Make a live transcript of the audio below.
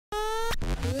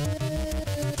What's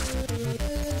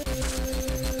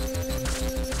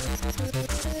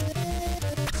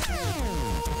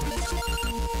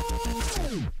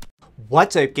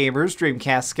up gamers,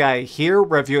 DreamcastGuy here,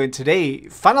 reviewing today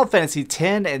Final Fantasy X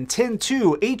and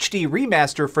X-2 HD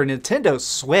Remaster for Nintendo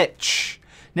Switch.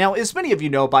 Now, as many of you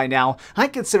know by now, I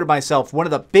consider myself one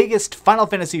of the biggest Final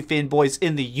Fantasy fanboys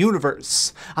in the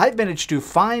universe. I've managed to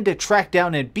find, track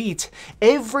down, and beat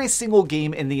every single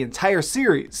game in the entire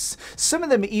series, some of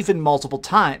them even multiple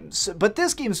times. But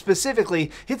this game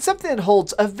specifically, it's something that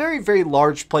holds a very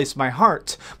large place in my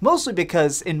heart, mostly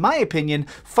because, in my opinion,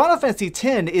 Final Fantasy X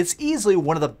is easily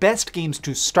one of the best games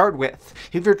to start with.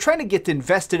 If you're trying to get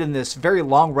invested in this very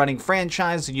long-running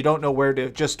franchise and you don't know where to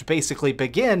just basically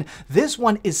begin, this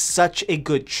one is such a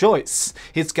good choice.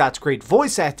 It's got great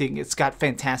voice acting, it's got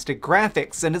fantastic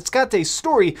graphics, and it's got a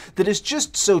story that is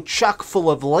just so chock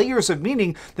full of layers of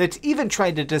meaning that even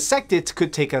trying to dissect it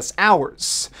could take us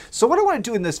hours. So what I want to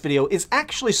do in this video is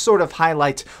actually sort of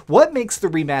highlight what makes the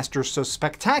remaster so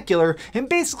spectacular and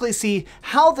basically see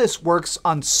how this works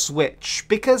on Switch,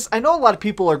 because I know a lot of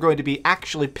people are going to be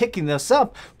actually picking this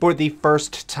up for the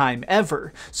first time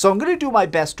ever. So I'm going to do my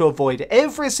best to avoid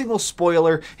every single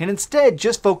spoiler and instead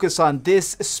just focus on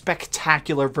this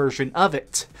spectacular version of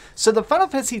it. So the Final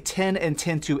Fantasy X and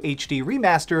X-2 HD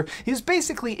Remaster is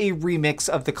basically a remix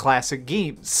of the classic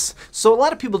games. So a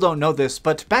lot of people don't know this,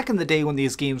 but back in the day when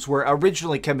these games were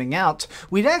originally coming out,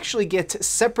 we'd actually get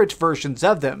separate versions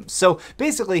of them. So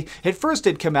basically, at first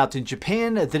it'd come out in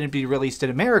Japan, then it'd be released in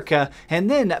America, and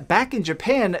then back in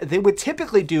Japan, they would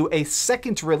typically do a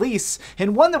second release,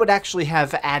 and one that would actually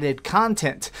have added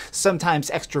content,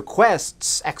 sometimes extra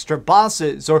quests, extra bosses,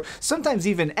 or sometimes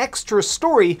even extra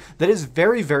story that is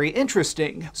very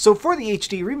interesting. So for the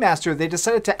HD remaster, they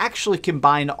decided to actually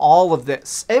combine all of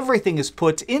this. Everything is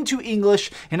put into English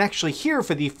and actually here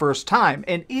for the first time,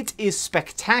 and it is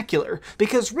spectacular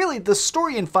because really the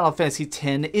story in Final Fantasy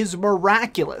X is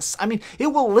miraculous. I mean, it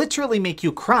will literally make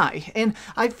you cry, and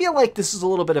I feel like this is a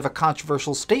little bit of a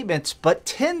controversial statement,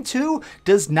 but X-2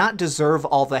 does not deserve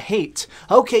all the hate.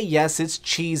 Okay, yes, it's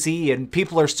cheesy and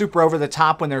people are super over the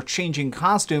top when they're changing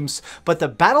costumes, but the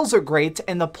battles are great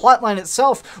and the plotline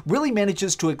itself really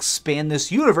manages to expand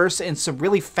this universe in some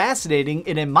really fascinating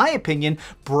and, in my opinion,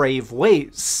 brave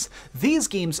ways. These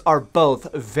games are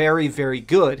both very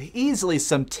good, easily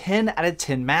some 10 out of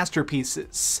 10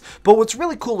 masterpieces. But what's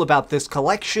really cool about this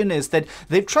collection is that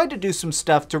they've tried to do some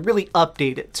stuff to really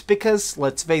update it, because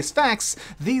let's face facts,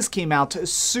 these came out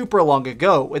super long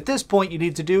ago. At this point, you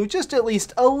need to do just at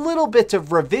least a little bit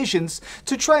of revisions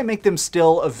to try and make them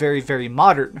still very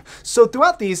modern. So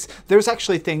throughout these, there's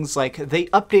actually things like they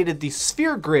updated the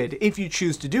sphere grid if you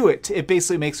choose to do it. It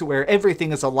basically makes it where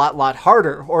everything is a lot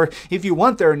harder, or if you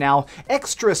want, there are now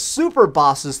extra super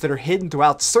bosses that are hidden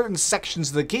throughout certain sections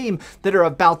of the game that are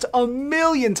about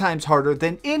 1,000,000 times harder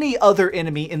than any other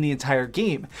enemy in the entire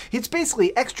game. It's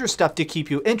basically extra stuff to keep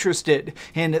you interested,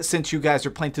 and since you guys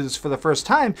are playing through this for the first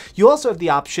time, you also have the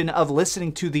option of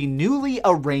listening to the newly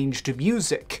arranged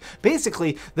music.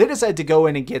 Basically, they decided to go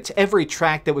in and get every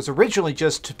track that was originally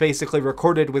just basically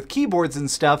recorded with keyboards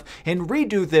and stuff and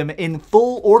redo them in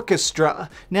full orchestra.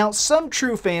 Now, some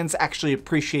true fans actually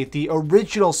appreciate the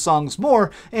original songs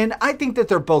more, and I think that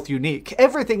they're both unique.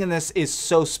 Everything in this is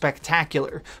so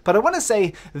spectacular, but I want to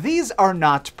say these are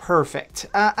not perfect.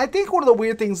 I think one of the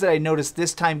weird things that I noticed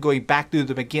this time going back through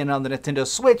them again on the Nintendo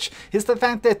Switch is the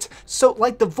fact that, so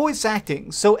like the voice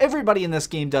acting, so everybody in this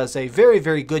game does a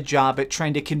very good job at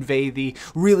trying to convey the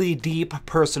really deep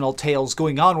personal tales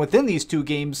going on within these two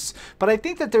games, but I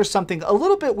think that there's something a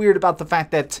little bit weird about the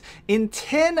fact that in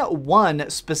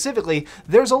X-1 specifically,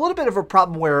 there's a little bit of a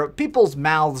problem where people's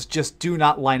mouths just do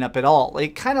not line up at all.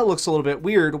 It kind of looks a little bit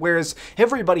weird, whereas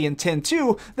everybody in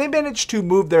X-2, they managed to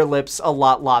move their lips a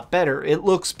lot better. It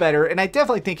looks better, and I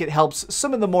definitely think it helps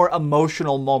some of the more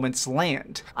emotional moments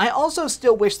land. I also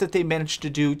still wish that they managed to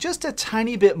do just a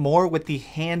tiny bit more with the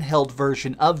handheld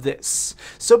version of this.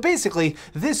 So basically,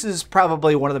 this is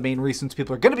probably one of the main reasons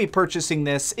people are going to be purchasing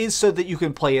this, is so that you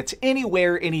can play it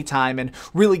anywhere, anytime, and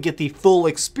really get the full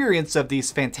experience of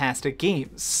these fantastic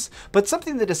games. But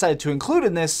something they decided to include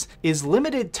in this is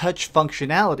limited touch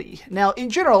functionality. Now, in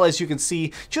general, as you can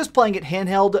see, just playing it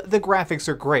handheld, the graphics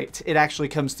are great. It actually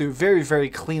comes through very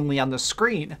cleanly on the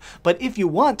screen. But if you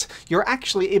want, you're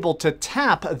actually able to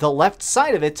tap the left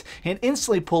side of it and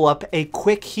instantly pull up a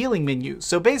quick healing menu.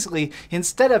 So basically,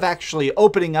 instead of actually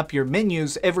opening up your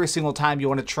menus every single time you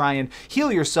want to try and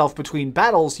heal yourself between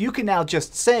battles, you can now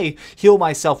just say, heal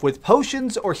myself with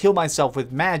potions or heal myself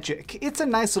with magic. It's a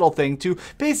nice little thing to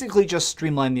basically just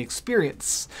streamline the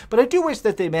experience. But I do wish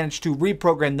that they managed to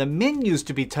reprogram the menus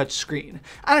to be touchscreen.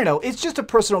 I don't know, it's just a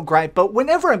personal gripe, but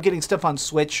whenever I'm getting stuff on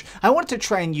Switch, I want to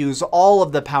try and use all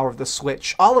of the power of the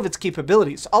Switch, all of its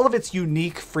capabilities, all of its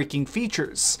unique freaking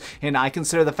features. And I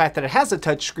consider the fact that it has a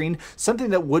touchscreen something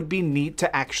that would be neat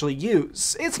to actually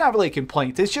use. It's not really a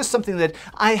complaint, it's just something that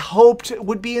I hoped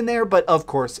would be in there, but of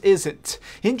course isn't.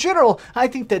 In general, I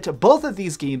think that both of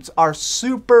these games are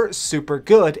super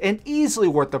good and easily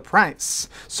worth the price.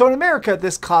 So in America,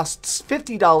 this costs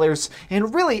 $50,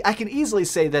 and really I can easily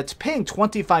say that paying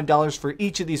 $25 for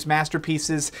each of these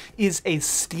masterpieces is a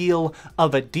steal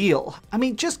of a deal. I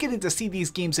mean, just getting to see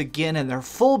these games again in their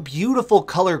full beautiful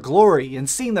color glory, and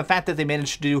seeing the fact that they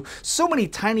managed to do so many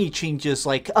tiny changes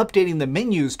like updating the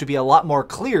menus to be a lot more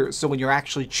clear, so when you're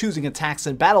actually choosing attacks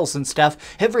and battles and stuff,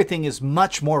 everything is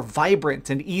much more vibrant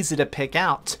and easy to pick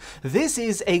out. This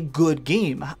is a good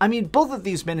game. I mean, both of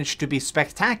these managed to be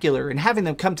spectacular, and having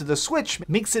them come to the Switch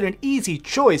makes it an easy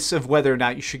choice of whether or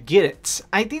not you should get it.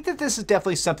 I think that this is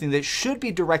definitely something that should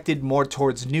be directed more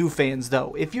towards new fans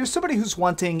though. If you're somebody who's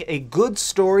wanting a good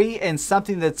story and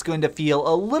something that's going to feel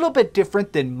a little bit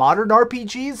different than modern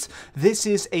RPGs, this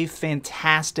is a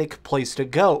fantastic place to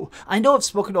go. I know I've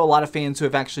spoken to a lot of fans who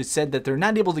have actually said that they're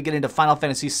not able to get into Final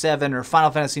Fantasy VII or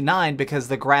Final Fantasy IX because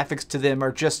the graphics to them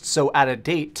are just so out of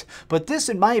date. But this,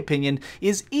 in my opinion,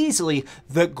 is easily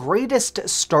the greatest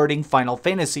starting Final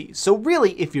Fantasy. So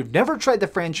really, if you've never tried the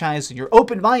franchise and you're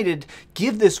open-minded,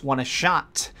 give this one a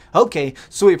shot. Okay,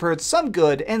 so we've heard some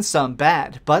good and some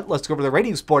bad, but let's go over the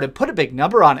ratings board and put a big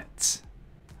number on it.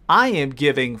 I am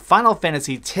giving Final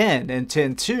Fantasy X and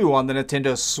X-2 on the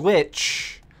Nintendo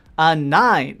Switch a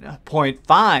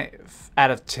 9.5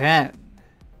 out of 10.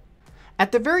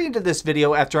 At the very end of this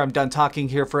video, after I'm done talking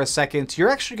here for a second,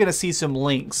 you're actually going to see some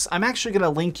links. I'm actually going to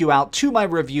link you out to my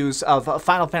reviews of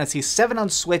Final Fantasy VII on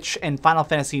Switch and Final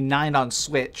Fantasy IX on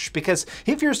Switch, because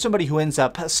if you're somebody who ends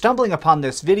up stumbling upon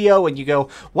this video and you go,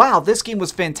 wow, this game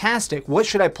was fantastic, what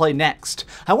should I play next?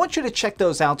 I want you to check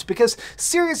those out, because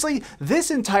seriously, this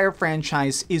entire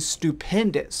franchise is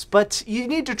stupendous, but you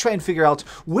need to try and figure out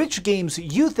which games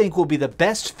you think will be the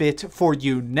best fit for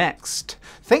you next.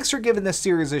 Thanks for giving this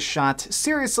series a shot.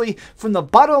 Seriously, from the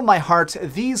bottom of my heart,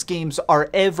 these games are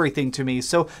everything to me,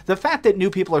 so the fact that new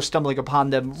people are stumbling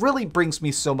upon them really brings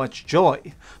me so much joy.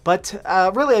 But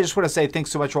really, I just want to say thanks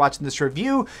so much for watching this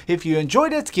review. If you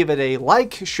enjoyed it, give it a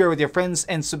like, share with your friends,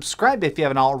 and subscribe if you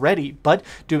haven't already. But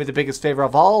do me the biggest favor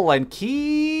of all and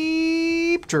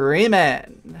keep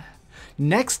dreaming.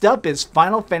 Next up is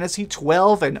Final Fantasy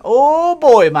XII, and oh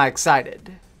boy, am I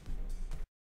excited.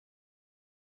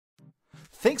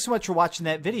 Thanks so much for watching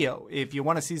that video. If you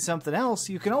want to see something else,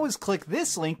 you can always click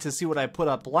this link to see what I put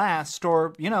up last,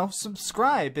 or, you know,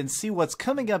 subscribe and see what's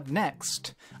coming up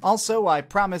next. Also, I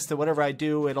promise that whatever I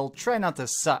do, it'll try not to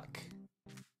suck.